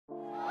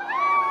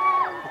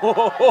So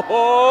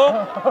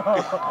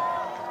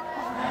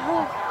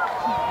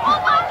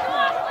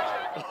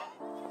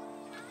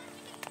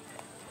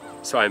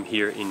I'm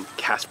here in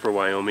Casper,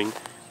 Wyoming,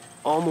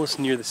 almost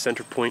near the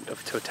center point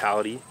of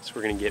totality. So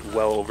we're gonna get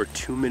well over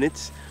 2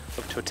 minutes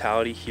of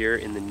totality here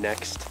in the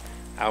next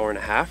hour and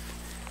a half.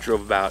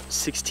 Drove about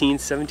 16,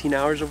 17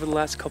 hours over the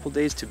last couple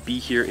days to be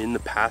here in the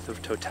path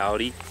of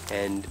totality.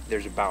 And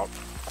there's about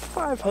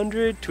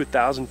 500 to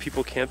 1,000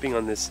 people camping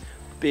on this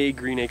big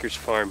Green Acres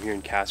farm here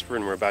in Casper,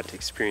 and we're about to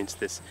experience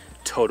this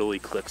total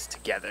eclipse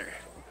together.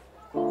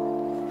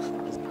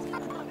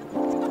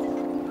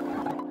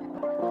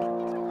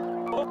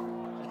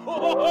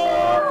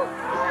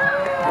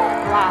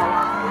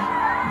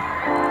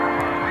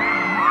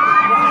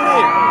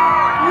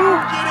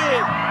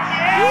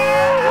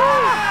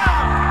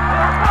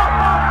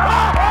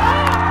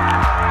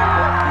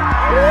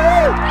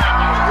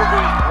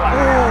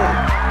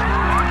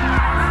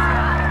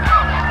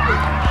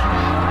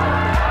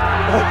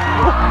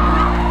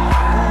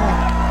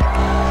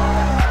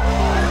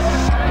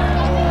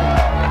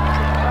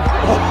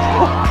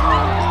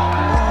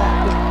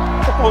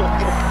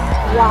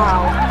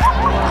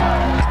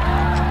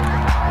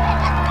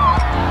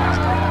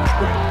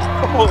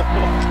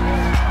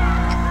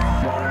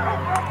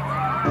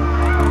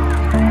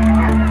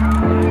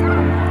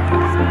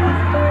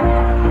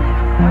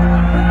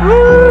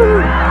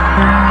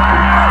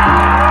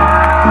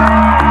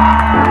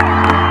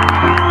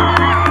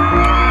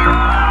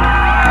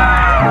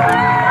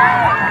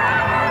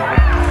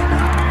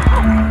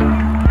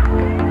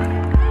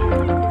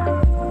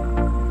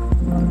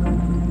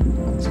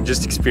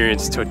 Just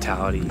experienced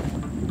totality.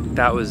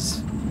 That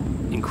was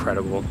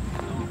incredible.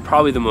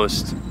 Probably the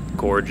most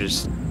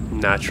gorgeous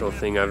natural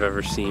thing I've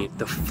ever seen.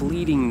 The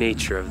fleeting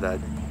nature of that,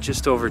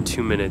 just over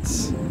 2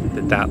 minutes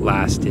that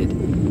lasted,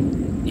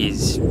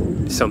 is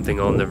something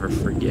I'll never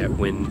forget.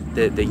 When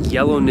the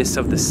yellowness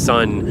of the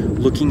sun,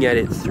 looking at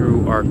it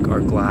through our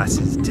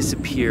glasses,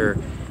 disappear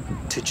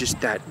to just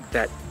that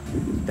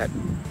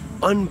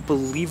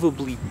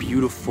unbelievably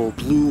beautiful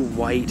blue,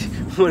 white,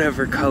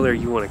 whatever color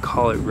you want to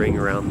call it, ring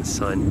around the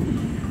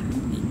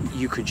sun.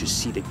 You could just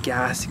see the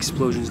gas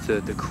explosions,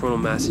 the coronal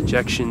mass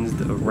ejections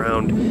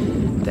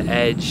around the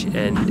edge,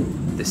 and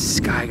the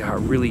sky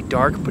got really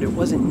dark, but it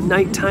wasn't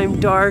nighttime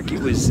dark. It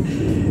was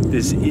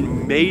this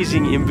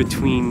amazing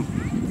in-between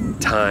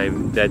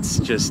time that's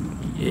just,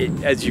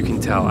 as you can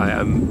tell,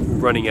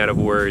 I'm running out of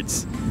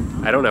words.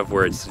 I don't have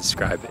words to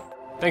describe it.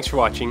 Thanks for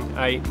watching.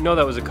 I know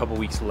that was a couple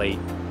weeks late,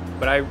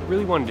 but I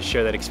really wanted to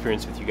share that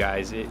experience with you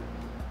guys. It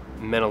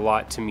meant a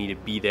lot to me to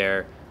be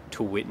there,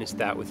 to witness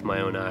that with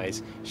my own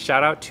eyes.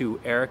 Shout out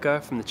to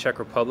Erica from the Czech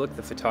Republic,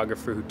 the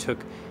photographer who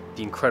took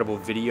the incredible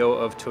video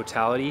of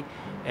totality,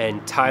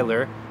 and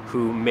Tyler,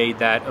 who made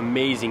that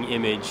amazing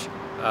image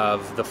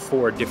of the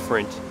 4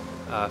 different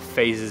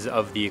phases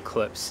of the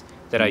eclipse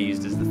that I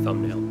used as the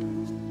thumbnail.